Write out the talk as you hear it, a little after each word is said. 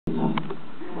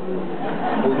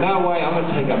Well, no way, I'm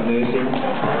going to take up nursing.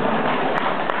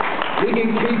 You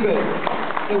can keep it.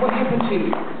 So what happened to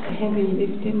you? Heavy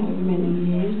lifting over many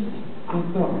years.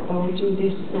 I've got bulging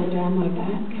discs all down my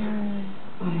back.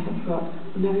 I have got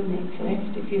no neck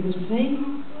left. If you will see,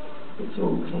 it's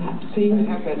all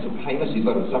collapsing. How bad's the pain? You've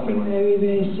got suffering. Very,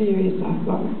 very serious. I've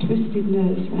got twisted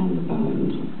nerves around the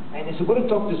bones. And so what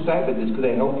did doctors say about this? Could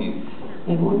they help you?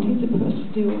 They wanted to put a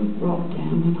steel rod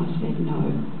down and I said no.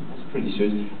 That's pretty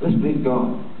serious. Let's believe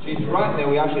God. Jesus, right now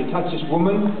we ask you to touch this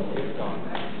woman.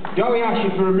 God, we ask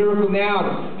you for a miracle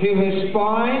now. Heal her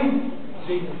spine.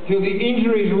 Heal the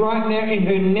injuries right now in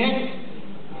her neck.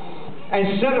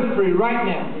 And set her free right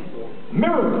now.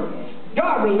 Miracle.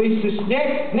 God, release this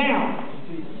neck now.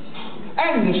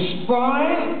 And the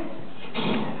spine.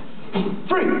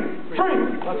 Free.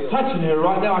 Touching her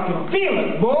right now. I can feel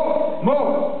it. More.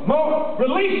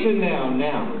 Release her now.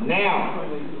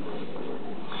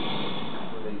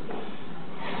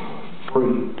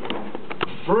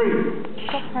 Free.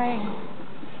 Stop praying.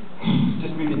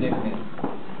 Just move your neck now.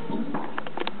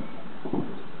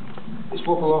 Just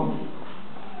walk along.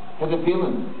 How's it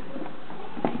feeling?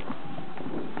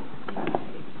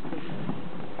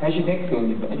 How's your neck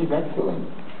feeling? How's your back feeling?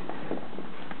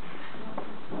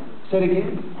 Say it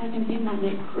again. I can hear my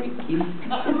neck creaking.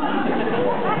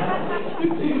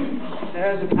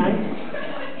 How's the pain?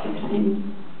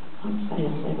 Pain, I'd say a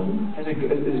 7. Is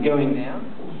it going now?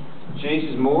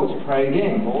 Jesus, more. Let's pray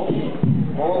again. More.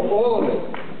 All of it.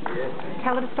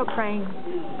 Tell her to stop praying.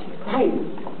 Hey,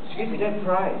 excuse me, don't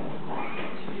pray.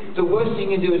 The worst thing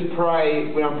you can do is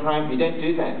pray when I'm praying for you. Don't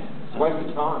do that. It's a waste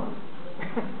of time.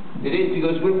 It is,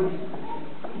 because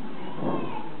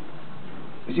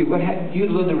you see, you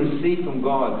learn to receive from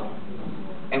God.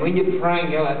 And when you're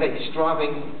praying, you're like that, you're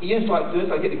striving. You just like this,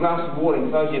 like get a glass of water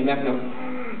and close your mouth and go,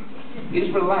 you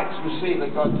just relax, receive,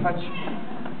 let God touch you.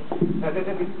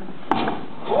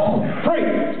 Pray!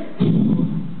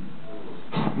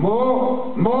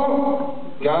 More.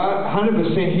 God,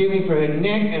 100% healing for her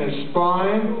neck and her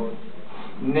spine.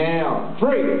 Now.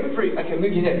 Free. Okay,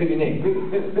 move your neck.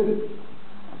 Move it.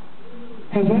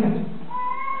 How's that?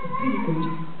 Pretty good.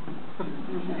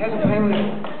 How's the pain with it?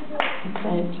 I'd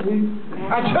say a 2.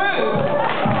 A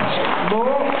 2!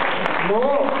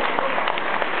 More.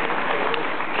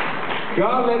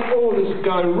 God, let all this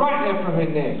go right now from her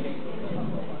neck.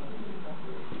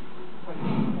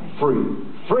 Free.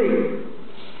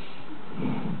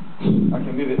 I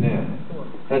can move it now.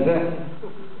 How's that?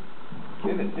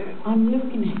 Move it. I'm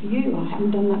looking at you. I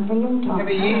haven't done that for a long time. How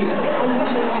many years? I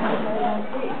usually have to say like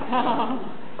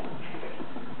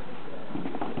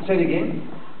this. Say it again.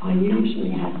 I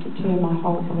usually have to turn my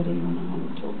whole body when I want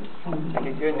to talk to somebody. I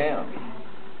can turn now.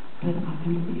 But I can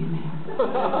look at you now.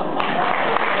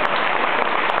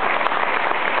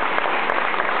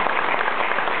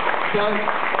 So,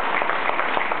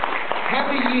 how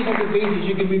many years has it been since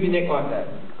you can move your neck like that?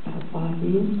 About 5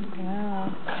 years. Wow.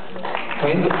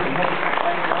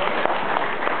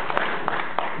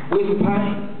 Where's the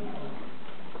pain?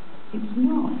 It's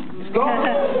not. It's gone.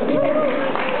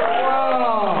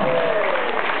 Wow.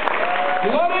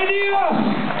 Gloria a Dios.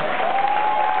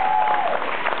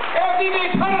 Everything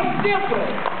para siempre.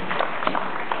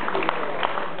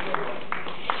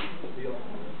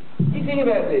 You think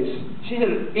about this. She's had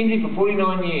an injury for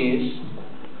 49 years,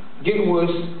 getting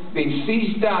worse, being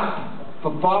seized up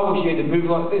for 5 years. She had to move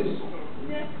like this.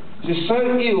 She was so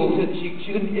ill that she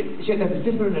had to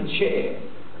sit her in a chair.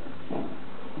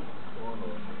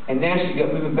 And now she's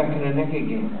got moving back in her neck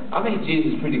again. I think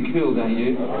Jesus is pretty cool, don't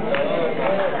you?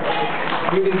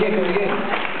 Move it again.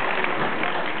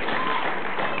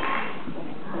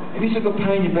 Have you still got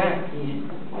pain in your back?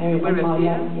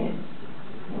 Yes.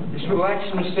 Just relax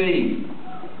and receive.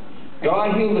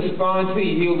 God heal the spine too.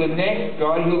 You heal the neck.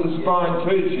 God heal the spine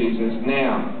too, Jesus.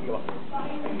 Now.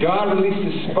 God release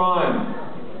the spine.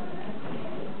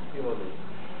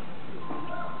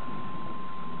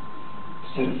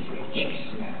 Set it free, Jesus.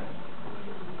 Now.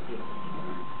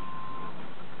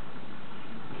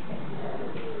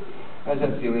 How's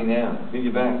that feeling now? Move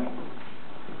your back.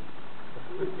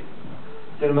 Is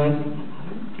that amazing?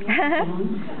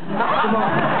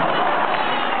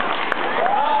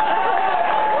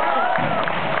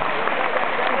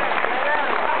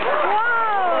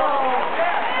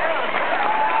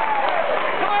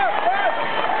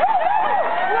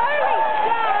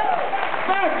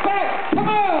 Come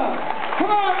on.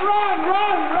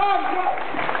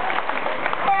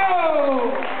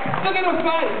 Look at her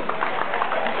face.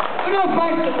 Look at her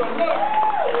face.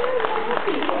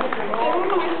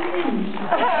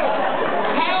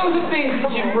 How has it been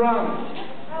since you've run?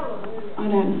 I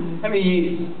don't know. How many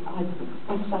years?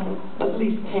 I'd say at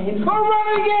least 10. Oh, run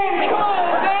it again! Come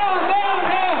on, down!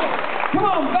 Come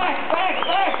on, back!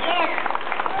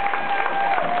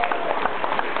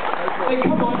 Hey,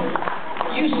 come on.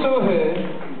 You saw her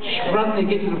struggling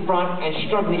to get to the front and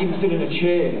struggling to even sit in a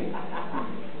chair.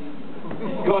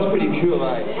 You guys pretty cool,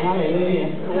 eh?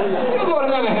 Hallelujah. Give God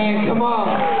another hand, come on.